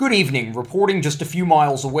Good evening. Reporting just a few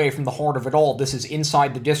miles away from the heart of it all, this is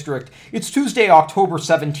Inside the District. It's Tuesday, October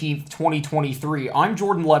 17th, 2023. I'm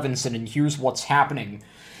Jordan Levinson, and here's what's happening.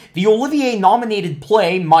 The Olivier-nominated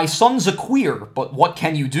play My Son's a Queer, But What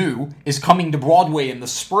Can You Do? Is coming to Broadway in the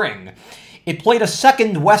spring. It played a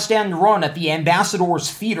second West End run at the Ambassadors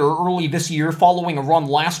Theatre early this year, following a run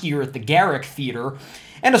last year at the Garrick Theatre,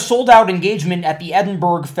 and a sold-out engagement at the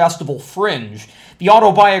Edinburgh Festival Fringe. The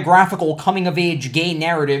autobiographical coming-of-age gay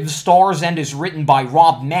narrative stars and is written by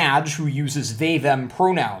Rob Madge, who uses they-them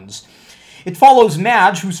pronouns. It follows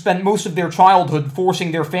Madge, who spent most of their childhood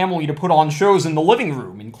forcing their family to put on shows in the living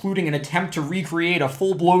room, including an attempt to recreate a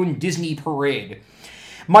full-blown Disney parade.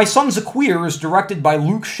 My Son's a Queer is directed by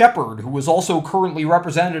Luke Shepard, who is also currently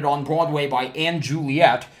represented on Broadway by and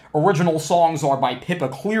Juliet. Original songs are by Pippa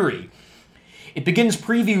Cleary. It begins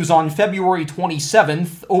previews on February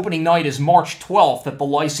 27th, opening night is March 12th at the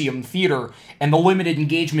Lyceum Theatre, and the limited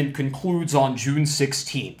engagement concludes on June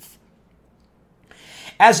 16th.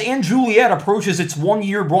 As & Juliet approaches its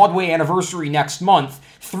one-year Broadway anniversary next month,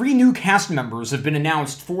 3 new cast members have been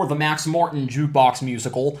announced for the Max Martin Jukebox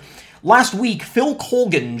musical. Last week, Phil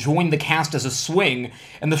Colgan joined the cast as a swing,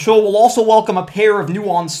 and the show will also welcome a pair of new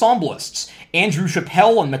ensemblists, Andrew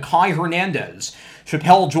Chappelle and Mekhi Hernandez.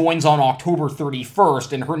 Chappelle joins on October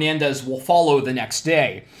 31st, and Hernandez will follow the next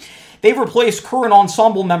day. They've replaced current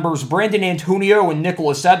ensemble members Brandon Antonio and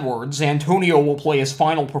Nicholas Edwards. Antonio will play his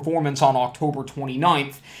final performance on October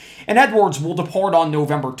 29th, and Edwards will depart on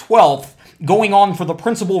November 12th, going on for the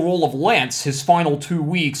principal role of Lance his final 2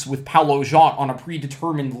 weeks with Paolo Jot on a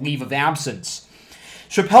predetermined leave of absence.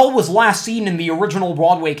 Chappelle was last seen in the original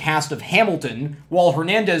Broadway cast of Hamilton, while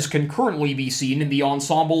Hernandez can currently be seen in the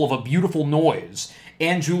ensemble of A Beautiful Noise,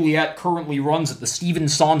 and Juliet currently runs at the Stephen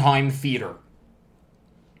Sondheim Theatre.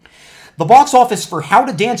 The box office for How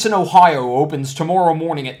to Dance in Ohio opens tomorrow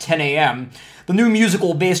morning at 10 a.m. The new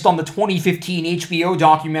musical, based on the 2015 HBO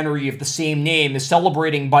documentary of the same name, is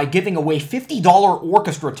celebrating by giving away $50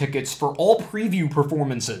 orchestra tickets for all preview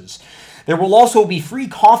performances. There will also be free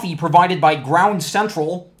coffee provided by Ground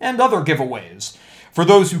Central and other giveaways. For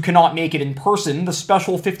those who cannot make it in person, the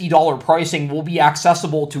special $50 pricing will be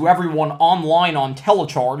accessible to everyone online on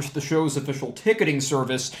Telecharge, the show's official ticketing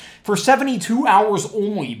service, for 72 hours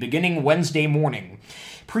only, beginning Wednesday morning.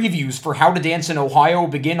 Previews for How to Dance in Ohio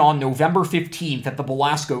begin on November 15th at the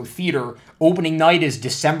Belasco Theatre. Opening night is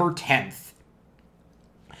December 10th.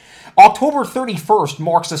 October 31st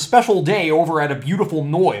marks a special day over at A Beautiful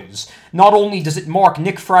Noise. Not only does it mark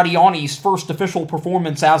Nick Fradiani's first official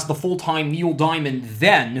performance as the full-time Neil Diamond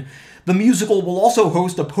then, the musical will also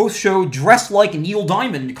host a post-show Dress Like Neil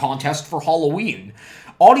Diamond contest for Halloween.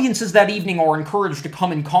 Audiences that evening are encouraged to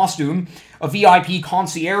come in costume. A VIP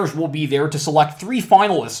concierge will be there to select 3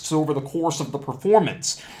 finalists over the course of the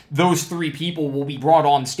performance. Those 3 people will be brought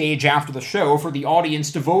on stage after the show for the audience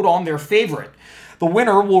to vote on their favorite. The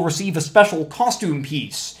winner will receive a special costume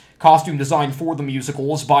piece. Costume design for the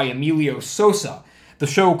musical is by Emilio Sosa. The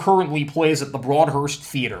show currently plays at the Broadhurst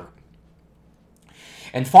Theatre.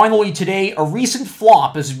 And finally today, a recent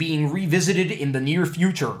flop is being revisited in the near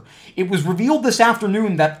future. It was revealed this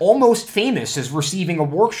afternoon that Almost Famous is receiving a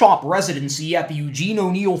workshop residency at the Eugene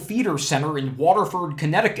O'Neill Theater Center in Waterford,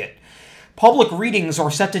 Connecticut. Public readings are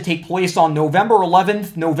set to take place on November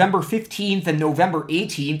 11th, November 15th, and November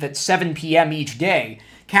 18th at 7 p.m. each day.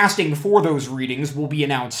 Casting for those readings will be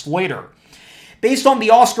announced later. Based on the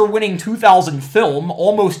Oscar-winning 2000 film,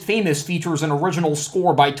 Almost Famous features an original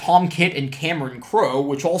score by Tom Kitt and Cameron Crowe,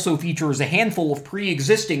 which also features a handful of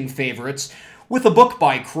pre-existing favorites, with a book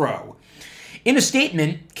by Crowe. In a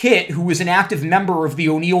statement, Kitt, who is an active member of the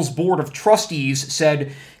O'Neill's Board of Trustees,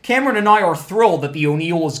 said, "Cameron and I are thrilled that the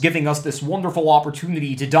O'Neill is giving us this wonderful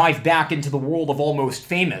opportunity to dive back into the world of Almost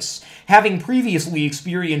Famous. Having previously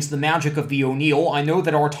experienced the magic of the O'Neill, I know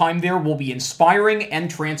that our time there will be inspiring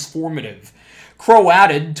and transformative." Crowe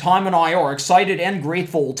added, "Tom and I are excited and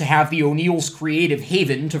grateful to have the O'Neill's creative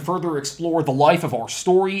haven to further explore the life of our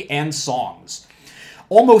story and songs."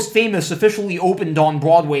 Almost Famous officially opened on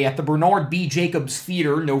Broadway at the Bernard B. Jacobs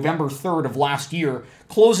Theatre November 3rd of last year,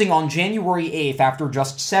 closing on January 8th after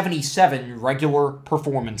just 77 regular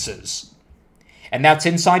performances. And that's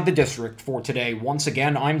Inside the District for today. Once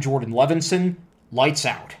again, I'm Jordan Levinson. Lights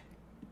out.